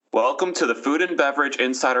Welcome to the Food and Beverage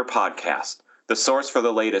Insider Podcast, the source for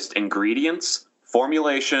the latest ingredients,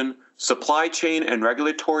 formulation, supply chain, and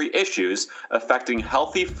regulatory issues affecting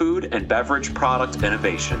healthy food and beverage product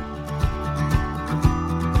innovation.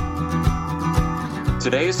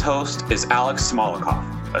 Today's host is Alex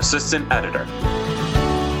Smolikoff, Assistant Editor.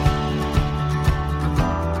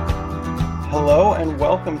 Hello and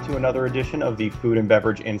welcome to another edition of the Food and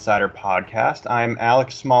Beverage Insider Podcast. I'm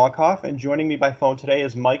Alex Smolikoff, and joining me by phone today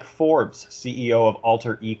is Mike Forbes, CEO of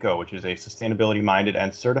Alter Eco, which is a sustainability-minded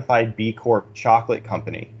and certified B Corp chocolate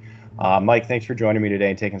company. Mike, thanks for joining me today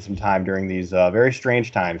and taking some time during these very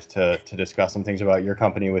strange times to discuss some things about your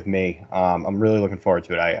company with me. I'm really looking forward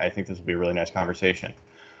to it. I think this will be a really nice conversation.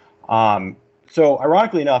 So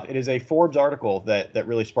ironically enough, it is a Forbes article that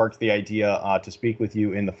really sparked the idea to speak with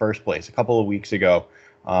you in the first place. A couple of weeks ago,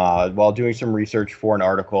 while doing some research for an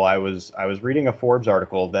article, I was reading a Forbes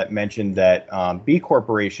article that mentioned that B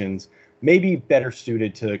corporations may be better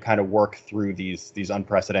suited to kind of work through these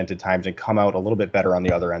unprecedented times and come out a little bit better on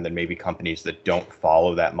the other end than maybe companies that don't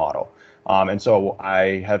follow that model. And so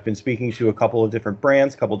I have been speaking to a couple of different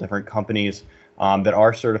brands, a couple of different companies that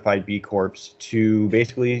are certified B Corps to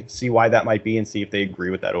basically see why that might be and see if they agree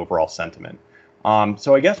with that overall sentiment.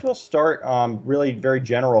 So I guess we'll start really very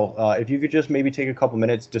general. If you could just maybe take a couple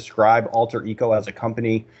minutes, describe Alter Eco as a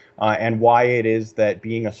company and why it is that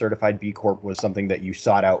being a certified B Corp was something that you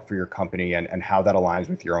sought out for your company and how that aligns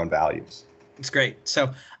with your own values. It's great.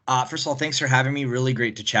 So first of all, thanks for having me. Really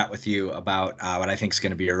great to chat with you about what I think is going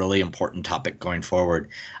to be a really important topic going forward.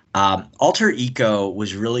 Alter Eco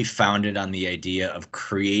was really founded on the idea of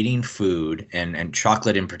creating food and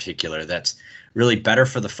chocolate in particular that's really better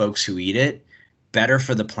for the folks who eat it, better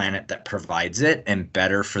for the planet that provides it, and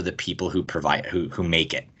better for the people who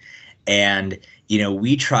make it. And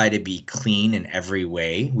we try to be clean in every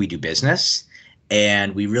way we do business.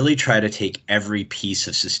 And we really try to take every piece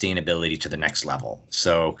of sustainability to the next level.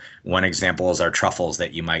 So one example is our truffles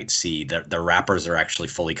that you might see. The wrappers are actually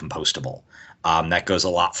fully compostable. That goes a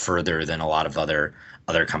lot further than a lot of other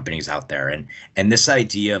companies out there. And this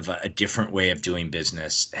idea of a different way of doing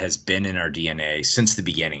business has been in our DNA since the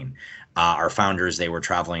beginning. Our founders, they were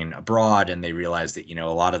traveling abroad and they realized that, a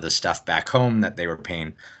lot of the stuff back home that they were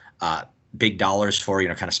paying big dollars for,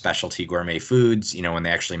 kind of specialty gourmet foods, when they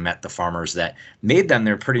actually met the farmers that made them,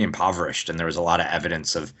 they're pretty impoverished. And there was a lot of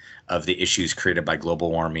evidence of the issues created by global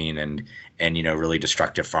warming and really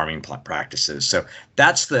destructive farming practices. So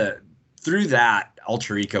through that,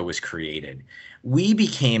 Alter Eco was created. We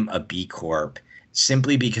became a B Corp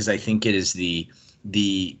simply because I think it is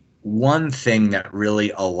the one thing that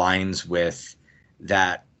really aligns with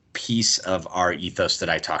that piece of our ethos that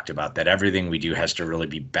I talked about, that everything we do has to really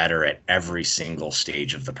be better at every single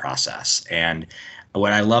stage of the process. And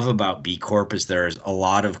what I love about B Corp is there's a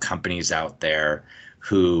lot of companies out there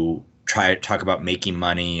who try to talk about making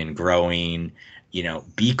money and growing.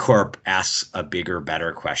 B Corp asks a bigger,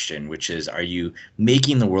 better question, which is, are you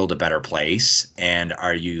making the world a better place? And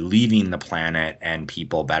are you leaving the planet and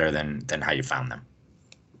people better than how you found them?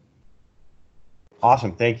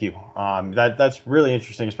 Awesome. Thank you. That's really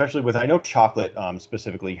interesting, especially with, I know chocolate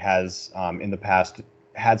specifically has in the past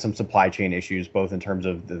had some supply chain issues, both in terms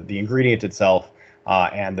of the ingredient itself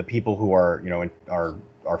and the people who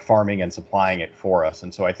are farming and supplying it for us.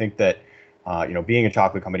 And so I think that, being a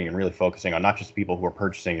chocolate company and really focusing on not just the people who are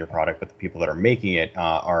purchasing your product, but the people that are making it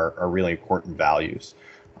are really important values.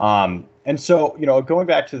 And so, going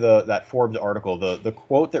back to that Forbes article, the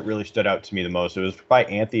quote that really stood out to me the most, it was by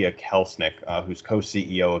Anthea Kelsnick, who's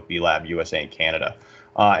co-CEO of B-Lab USA and Canada.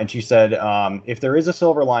 And she said, if there is a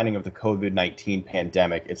silver lining of the COVID-19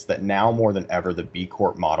 pandemic, it's that now more than ever, the B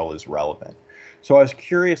Corp model is relevant. So I was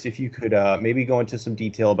curious if you could maybe go into some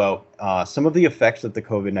detail about some of the effects that the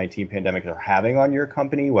COVID-19 pandemic are having on your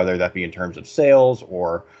company, whether that be in terms of sales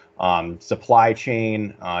or supply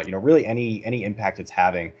chain, really any impact it's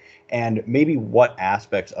having, and maybe what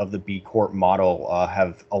aspects of the B Corp model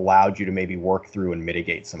have allowed you to maybe work through and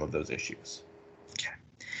mitigate some of those issues. Okay.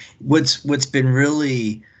 What's been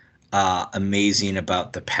really amazing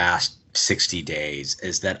about the past 60 days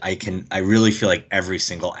is that I really feel like every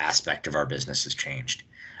single aspect of our business has changed.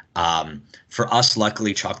 For us,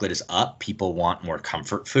 luckily, chocolate is up. People want more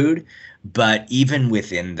comfort food. But even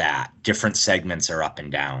within that, different segments are up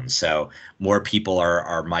and down. So more people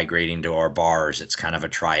are migrating to our bars. It's kind of a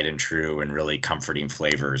tried and true and really comforting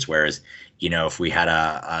flavors. Whereas, if we had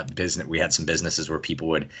a business, we had some businesses where people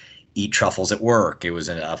would eat truffles at work. It was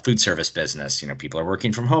a food service business. People are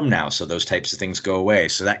working from home now. So those types of things go away.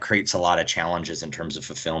 So that creates a lot of challenges in terms of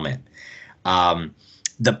fulfillment.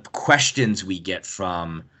 The questions we get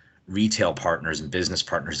from retail partners and business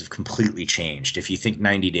partners have completely changed. If you think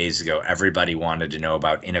 90 days ago, everybody wanted to know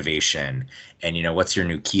about innovation and, what's your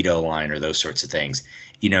new keto line or those sorts of things.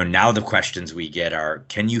 Now the questions we get are,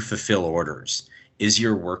 can you fulfill orders? Is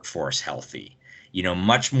your workforce healthy?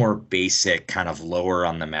 Much more basic, kind of lower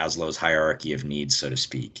on the Maslow's hierarchy of needs, so to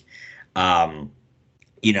speak. We're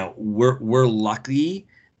lucky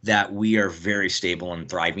that we are very stable and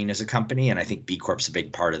thriving as a company. And I think B Corp's a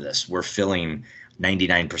big part of this. We're filling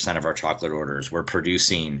 99% of our chocolate orders. We're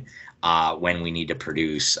producing when we need to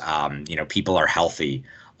produce. People are healthy.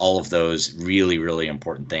 All of those really, really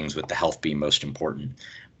important things, with the health being most important.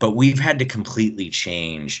 But we've had to completely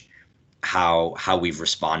change how we've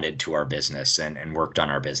responded to our business and worked on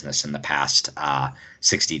our business in the past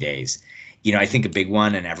 60 days. I think a big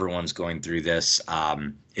one, and everyone's going through this,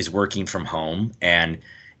 is working from home. And,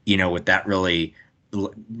 what that really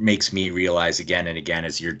makes me realize again and again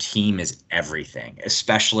is your team is everything,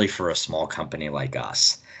 especially for a small company like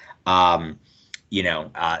us.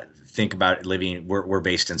 Think about living, we're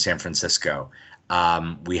based in San Francisco.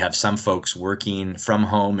 We have some folks working from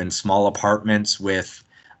home in small apartments with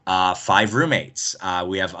 5 roommates.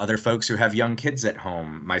 We have other folks who have young kids at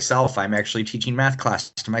home. Myself, I'm actually teaching math class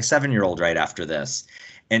to my 7-year-old right after this.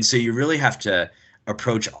 And so you really have to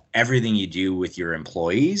approach everything you do with your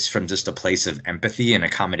employees from just a place of empathy and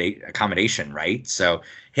accommodation, right? So,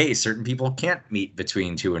 hey, certain people can't meet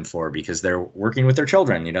between 2 and 4 because they're working with their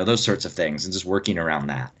children, those sorts of things, and just working around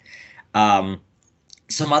that.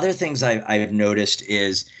 Some other things I've noticed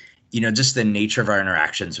is, just the nature of our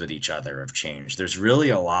interactions with each other have changed. There's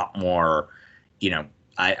really a lot more,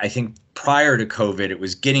 I think prior to COVID, it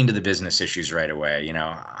was getting to the business issues right away.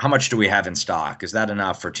 How much do we have in stock? Is that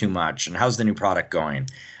enough or too much? And how's the new product going?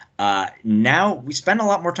 Now we spend a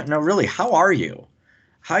lot more time. No, really, how are you?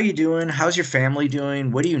 How are you doing? How's your family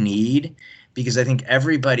doing? What do you need? Because I think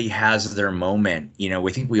everybody has their moment.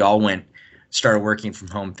 We think we all started working from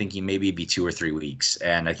home thinking maybe it'd be 2 or 3 weeks.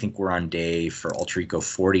 And I think we're on day for Alter Eco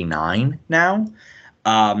 49 now.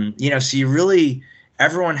 So you really,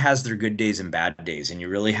 everyone has their good days and bad days, and you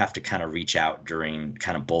really have to kind of reach out during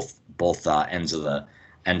kind of both ends of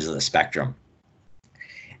the spectrum.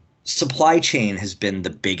 Supply chain has been the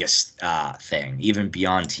biggest thing, even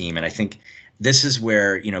beyond team. And I think this is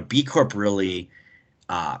where, B Corp really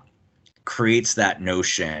creates that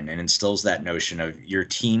notion and instills that notion of your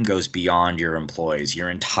team goes beyond your employees.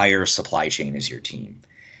 Your entire supply chain is your team.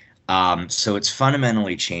 So it's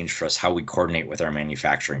fundamentally changed for us how we coordinate with our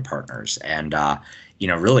manufacturing partners. And,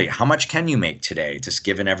 really, how much can you make today, just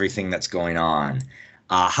given everything that's going on?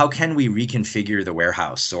 How can we reconfigure the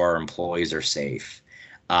warehouse so our employees are safe?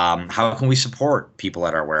 How can we support people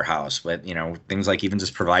at our warehouse with, things like even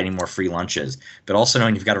just providing more free lunches, but also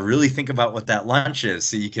knowing you've got to really think about what that lunch is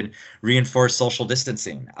so you can reinforce social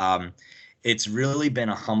distancing. It's really been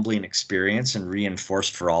a humbling experience and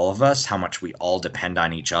reinforced for all of us how much we all depend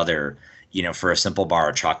on each other, for a simple bar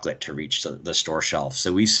of chocolate to reach the store shelf.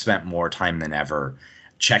 So we've spent more time than ever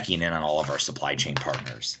checking in on all of our supply chain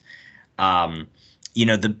partners.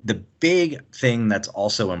 The big thing that's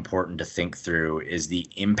also important to think through is the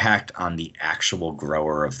impact on the actual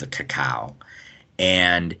grower of the cacao.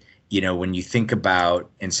 And, when you think about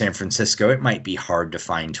in San Francisco, it might be hard to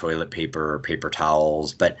find toilet paper or paper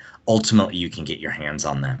towels, but ultimately you can get your hands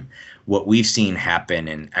on them. What we've seen happen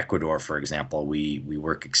in Ecuador, for example, we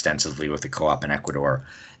work extensively with the co-op in Ecuador.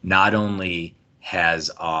 Not only have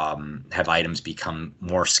items become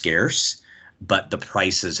more scarce, but the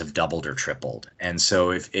prices have doubled or tripled. And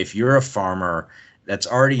so if you're a farmer that's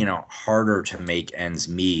already, harder to make ends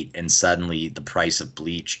meet, and suddenly the price of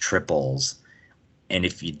bleach triples, and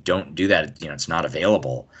if you don't do that, it's not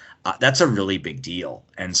available, that's a really big deal.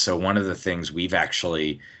 And so one of the things we've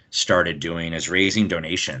actually started doing is raising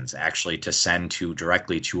donations actually to send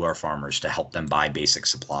directly to our farmers to help them buy basic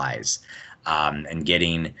supplies, and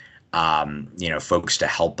getting, folks to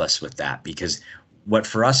help us with that, because what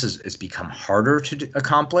for us is become harder to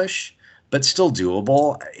accomplish, but still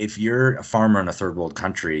doable. If you're a farmer in a third world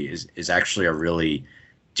country, is actually a really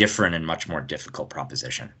different and much more difficult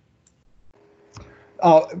proposition.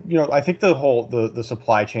 I think the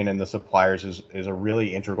supply chain and the suppliers is a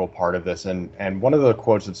really integral part of this. And one of the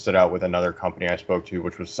quotes that stood out with another company I spoke to,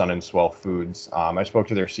 which was Sun and Swell Foods, I spoke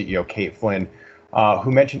to their CEO, Kate Flynn,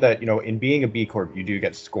 who mentioned that, in being a B Corp, you do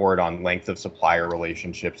get scored on length of supplier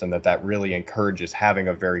relationships, and that really encourages having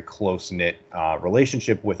a very close-knit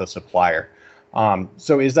relationship with a supplier.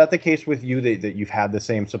 So is that the case with you that you've had the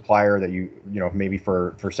same supplier that maybe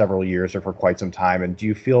for several years or for quite some time? And do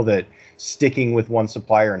you feel that sticking with one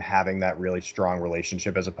supplier and having that really strong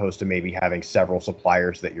relationship, as opposed to maybe having several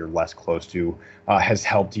suppliers that you're less close to, has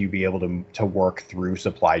helped you be able to work through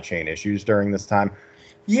supply chain issues during this time?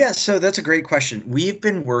 Yeah, so that's a great question. We've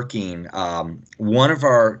been working, one of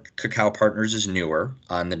our cacao partners is newer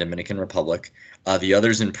on the Dominican Republic. The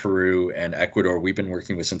others in Peru and Ecuador, we've been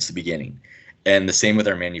working with since the beginning. And the same with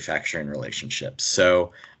our manufacturing relationships.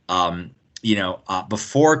 So,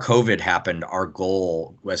 before COVID happened, our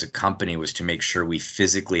goal as a company was to make sure we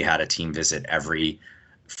physically had a team visit every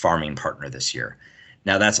farming partner this year.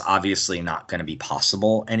 Now, that's obviously not going to be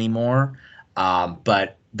possible anymore.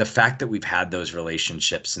 But the fact that we've had those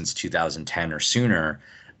relationships since 2010 or sooner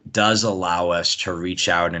does allow us to reach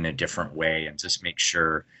out in a different way and just make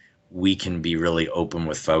sure we can be really open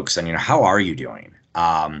with folks. And, how are you doing?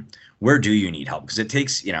 Where do you need help? Because it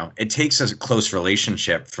takes a close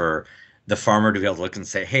relationship for the farmer to be able to look and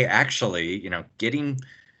say, hey, actually, getting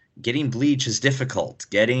bleach is difficult.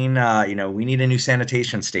 Getting, we need a new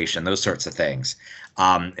sanitation station, those sorts of things.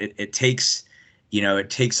 It takes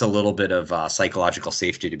a little bit of psychological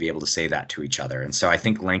safety to be able to say that to each other. And so I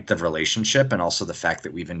think length of relationship and also the fact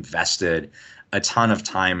that we've invested a ton of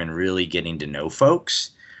time in really getting to know folks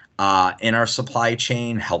in our supply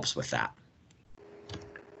chain helps with that.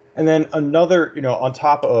 And then another, on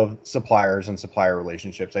top of suppliers and supplier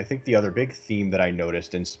relationships, I think the other big theme that I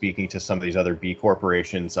noticed in speaking to some of these other B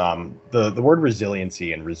corporations, the word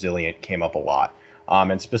resiliency and resilient came up a lot.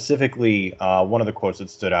 And specifically, one of the quotes that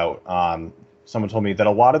stood out, someone told me that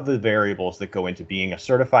a lot of the variables that go into being a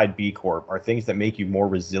certified B Corp are things that make you more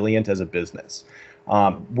resilient as a business.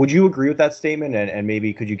 Would you agree with that statement? And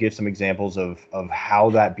maybe could you give some examples of how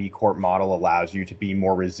that B Corp model allows you to be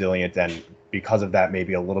more resilient and because of that,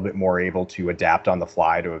 maybe a little bit more able to adapt on the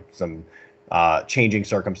fly to some changing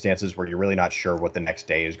circumstances where you're really not sure what the next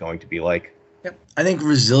day is going to be like? Yep. I think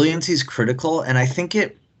resiliency is critical. And I think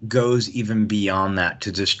it goes even beyond that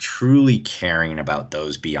to just truly caring about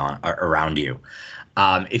those around you.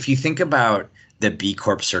 If you think about the B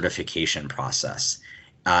Corp certification process,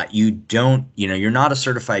 you're not a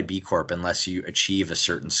certified B Corp unless you achieve a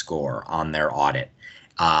certain score on their audit.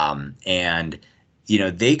 And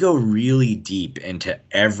they go really deep into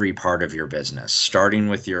every part of your business, starting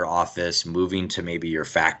with your office, moving to maybe your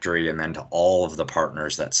factory, and then to all of the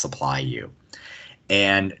partners that supply you.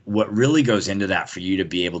 And what really goes into that for you to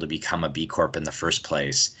be able to become a B Corp in the first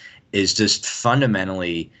place is just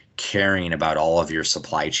fundamentally caring about all of your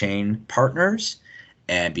supply chain partners,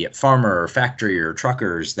 and be it farmer or factory or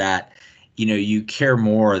truckers, that you care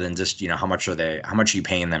more than just how much are you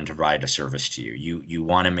paying them to provide a service to you. You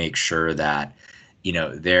want to make sure that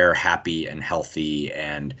they're happy and healthy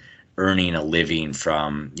and earning a living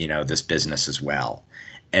from this business as well.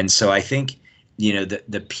 And so I think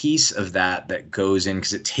the piece of that goes in,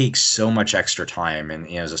 because it takes so much extra time, and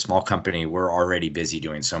as a small company we're already busy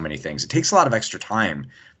doing so many things. It takes a lot of extra time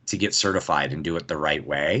to get certified and do it the right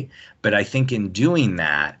way. But I think in doing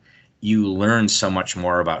that, you learn so much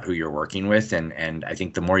more about who you're working with. And I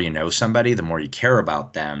think the more you know somebody, the more you care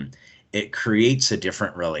about them. It creates a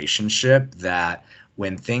different relationship that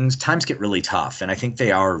when times get really tough, and I think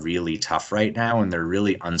they are really tough right now, and they're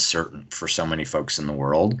really uncertain for so many folks in the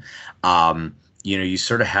world, you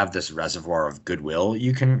sort of have this reservoir of goodwill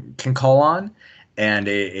you can call on, and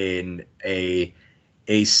in a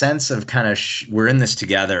sense of kind of we're in this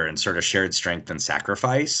together and sort of shared strength and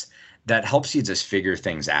sacrifice that helps you just figure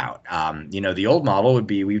things out. The old model would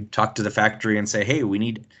be we talk to the factory and say, hey, we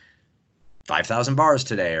need 5,000 bars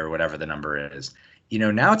today, or whatever the number is.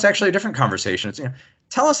 Now it's actually a different conversation. It's,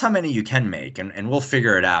 tell us how many you can make, and we'll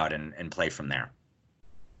figure it out and play from there.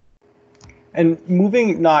 And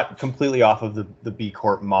moving not completely off of the B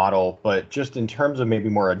Corp model, but just in terms of maybe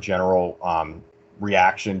more a general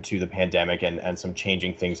reaction to the pandemic and some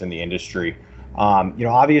changing things in the industry.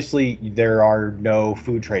 Obviously there are no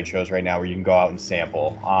food trade shows right now where you can go out and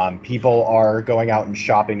sample. People are going out and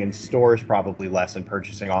shopping in stores probably less and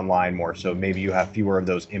purchasing online more. So maybe you have fewer of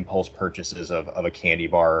those impulse purchases of a candy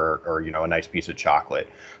bar or a nice piece of chocolate.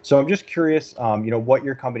 So I'm just curious, what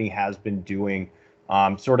your company has been doing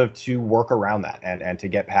sort of to work around that and to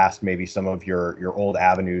get past maybe some of your old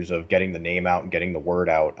avenues of getting the name out and getting the word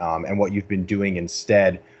out, and what you've been doing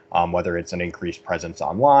instead, whether it's an increased presence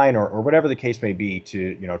online or whatever the case may be,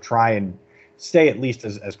 to try and stay at least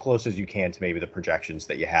as close as you can to maybe the projections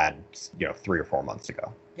that you had 3 or 4 months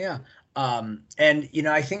ago. Yeah. And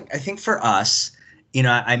I think for us,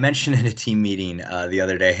 I mentioned in a team meeting the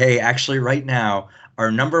other day, hey, actually right now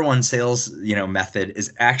our number one sales, method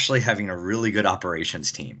is actually having a really good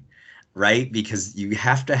operations team, right? Because you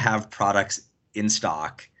have to have products in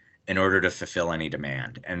stock in order to fulfill any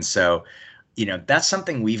demand. And so, that's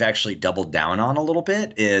something we've actually doubled down on a little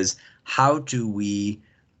bit, is how do we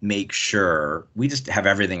make sure we just have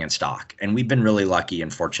everything in stock? And we've been really lucky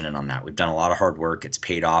and fortunate on that. We've done a lot of hard work. It's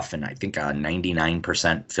paid off, and I think a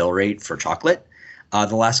 99% fill rate for chocolate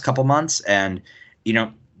the last couple months. And,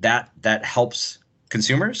 that helps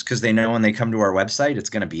consumers because they know when they come to our website, it's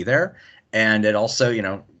going to be there. And it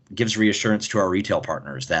also, gives reassurance to our retail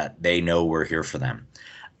partners that they know we're here for them.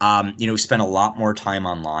 We spent a lot more time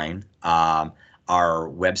online. Our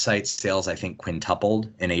website sales, I think, quintupled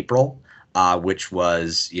in April, which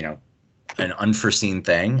was, an unforeseen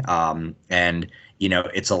thing. And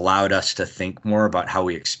it's allowed us to think more about how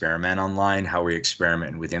we experiment online, how we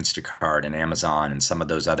experiment with Instacart and Amazon and some of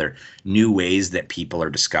those other new ways that people are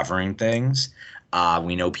discovering things.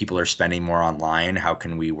 We know people are spending more online. How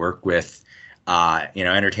can we work with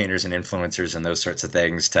entertainers and influencers and those sorts of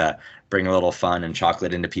things to bring a little fun and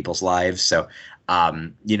chocolate into people's lives? So,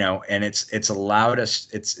 and it's allowed us,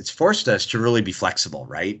 it's forced us to really be flexible,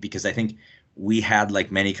 right? Because I think we had,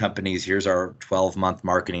 like many companies, here's our 12-month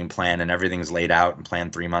marketing plan and everything's laid out and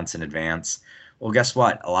planned 3 months in advance. Well, guess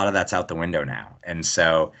what? A lot of that's out the window now. And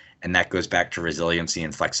so, and that goes back to resiliency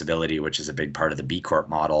and flexibility, which is a big part of the B Corp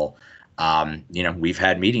model. We've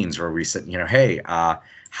had meetings where we said, hey,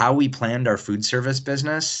 how we planned our food service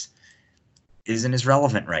business isn't as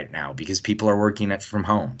relevant right now because people are working it from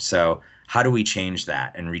home. So how do we change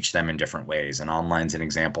that and reach them in different ways? And online's an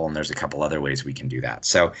example, and there's a couple other ways we can do that.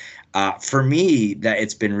 So for me, that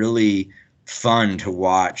it's been really fun to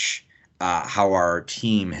watch how our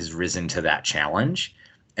team has risen to that challenge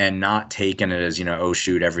and not taken it as, oh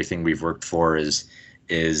shoot, everything we've worked for is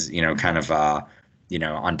kind of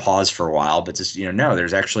on pause for a while, but just, no,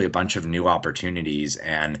 there's actually a bunch of new opportunities.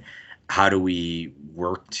 And how do we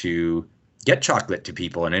work to get chocolate to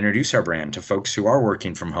people and introduce our brand to folks who are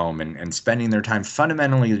working from home and spending their time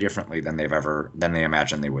fundamentally differently than they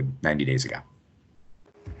imagined they would 90 days ago.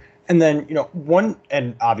 And then,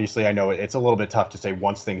 and obviously I know it's a little bit tough to say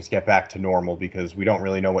once things get back to normal because we don't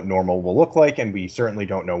really know what normal will look like, and we certainly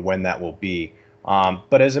don't know when that will be.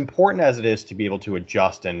 But as important as it is to be able to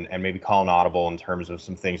adjust and maybe call an audible in terms of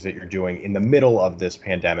some things that you're doing in the middle of this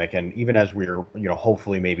pandemic, and even as we're,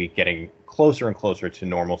 hopefully maybe getting closer and closer to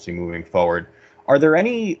normalcy moving forward, are there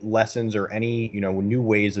any lessons or any, new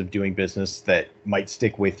ways of doing business that might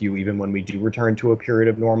stick with you even when we do return to a period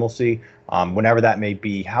of normalcy? Whenever that may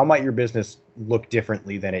be, how might your business look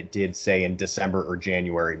differently than it did, say, in December or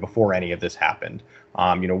January before any of this happened?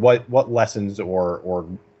 What lessons or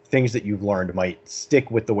things that you've learned might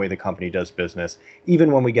stick with the way the company does business,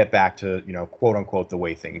 even when we get back to, quote unquote, the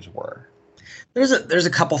way things were? There's a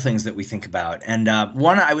couple things that we think about. And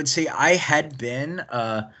one, I would say I had been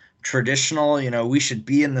traditional, we should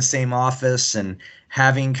be in the same office and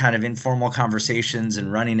having kind of informal conversations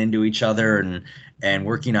and running into each other and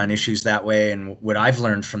working on issues that way. And what I've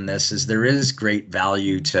learned from this is there is great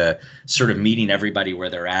value to sort of meeting everybody where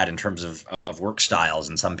they're at in terms of work styles.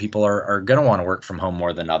 And some people are going to want to work from home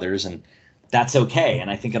more than others, and that's okay.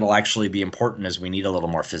 And I think it'll actually be important as we need a little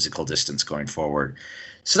more physical distance going forward.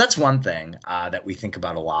 So that's one thing that we think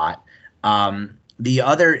about a lot. The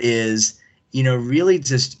other is, really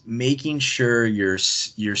just making sure you're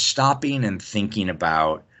stopping and thinking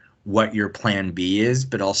about what your plan B is,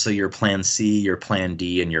 but also your plan C, your plan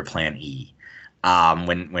D, and your plan E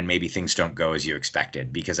when maybe things don't go as you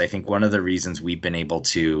expected. Because I think one of the reasons we've been able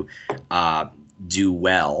to do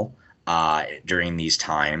well during these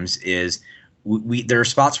times is there are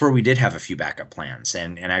spots where we did have a few backup plans.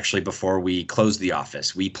 And actually, before we closed the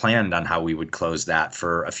office, we planned on how we would close that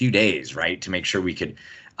for a few days, right, to make sure we could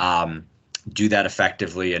do that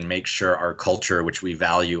effectively and make sure our culture, which we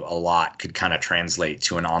value a lot, could kind of translate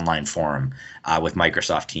to an online forum with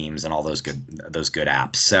Microsoft Teams and all those good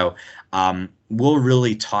apps. So we'll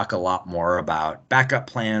really talk a lot more about backup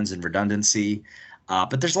plans and redundancy,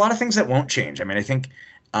 but there's a lot of things that won't change. I mean, I think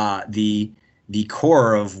the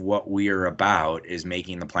core of what we are about is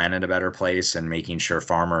making the planet a better place and making sure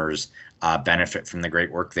farmers benefit from the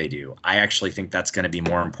great work they do. I actually think that's going to be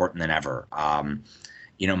more important than ever.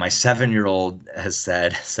 My 7-year-old has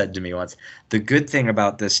said to me once, the good thing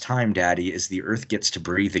about this time, Daddy, is the earth gets to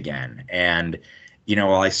breathe again. And,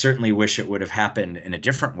 while I certainly wish it would have happened in a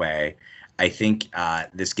different way, I think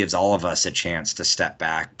this gives all of us a chance to step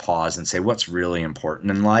back, pause, and say what's really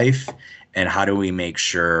important in life, and how do we make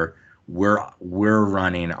sure we're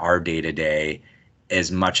running our day-to-day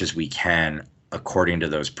as much as we can according to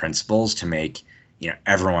those principles to make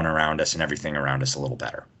everyone around us and everything around us a little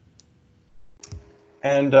better.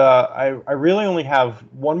 And I really only have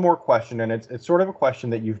one more question, and it's sort of a question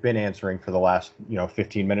that you've been answering for the last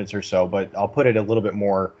 15 minutes or so, but I'll put it a little bit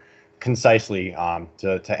more concisely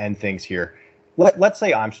to end things here. Let's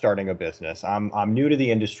say I'm starting a business. I'm new to the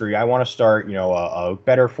industry. I want to start a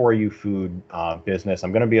better for you food business.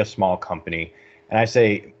 I'm going to be a small company, and I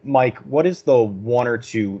say, Mike, what is the one or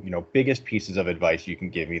two biggest pieces of advice you can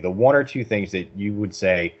give me? The one or two things that you would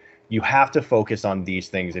say, you have to focus on these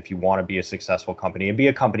things if you want to be a successful company and be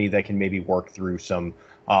a company that can maybe work through some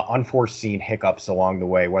unforeseen hiccups along the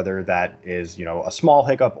way, whether that is, a small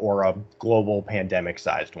hiccup or a global pandemic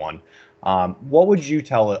sized one. What would you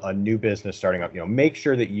tell a new business starting up? Make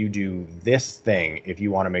sure that you do this thing if you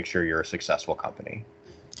want to make sure you're a successful company.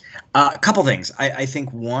 A couple things. I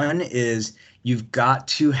think one is you've got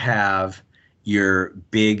to have your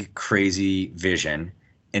big, crazy vision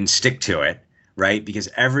and stick to it. Right? Because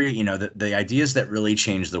the ideas that really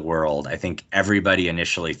change the world, I think everybody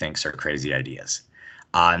initially thinks are crazy ideas.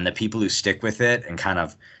 And the people who stick with it and kind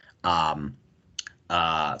of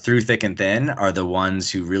through thick and thin are the ones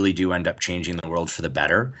who really do end up changing the world for the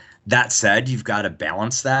better. That said, you've got to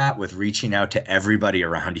balance that with reaching out to everybody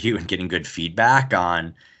around you and getting good feedback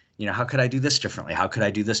on, how could I do this differently? How could I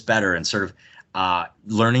do this better? And sort of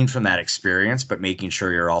learning from that experience, but making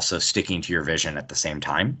sure you're also sticking to your vision at the same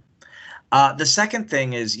time. The second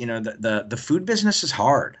thing is, the food business is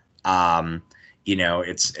hard.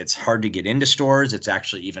 It's hard to get into stores. It's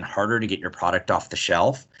actually even harder to get your product off the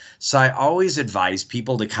shelf. So I always advise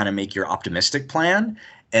people to kind of make your optimistic plan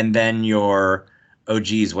and then your, oh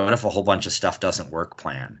geez, what if a whole bunch of stuff doesn't work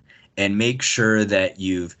plan, and make sure that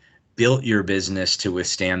you've built your business to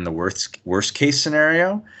withstand the worst case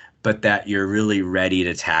scenario, but that you're really ready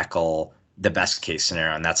to tackle the best case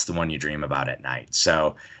scenario, and that's the one you dream about at night.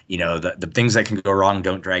 So, the things that can go wrong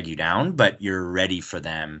don't drag you down, but you're ready for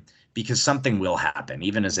them because something will happen.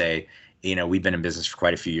 Even as we've been in business for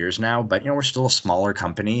quite a few years now, but we're still a smaller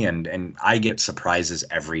company, and I get surprises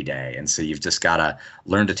every day. And so you've just got to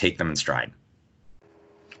learn to take them in stride.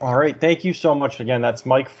 All right. Thank you so much again. That's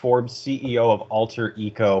Mike Forbes, CEO of Alter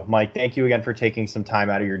Eco. Mike, thank you again for taking some time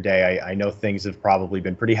out of your day. I know things have probably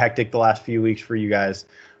been pretty hectic the last few weeks for you guys.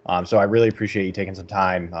 So I really appreciate you taking some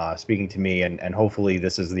time speaking to me, and hopefully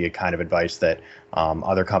this is the kind of advice that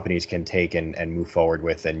other companies can take and move forward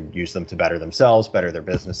with and use them to better themselves, better their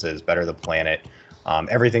businesses, better the planet,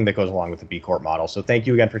 everything that goes along with the B Corp model. So thank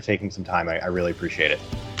you again for taking some time. I really appreciate it.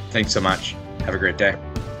 Thanks so much. Have a great day.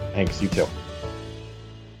 Thanks. You too.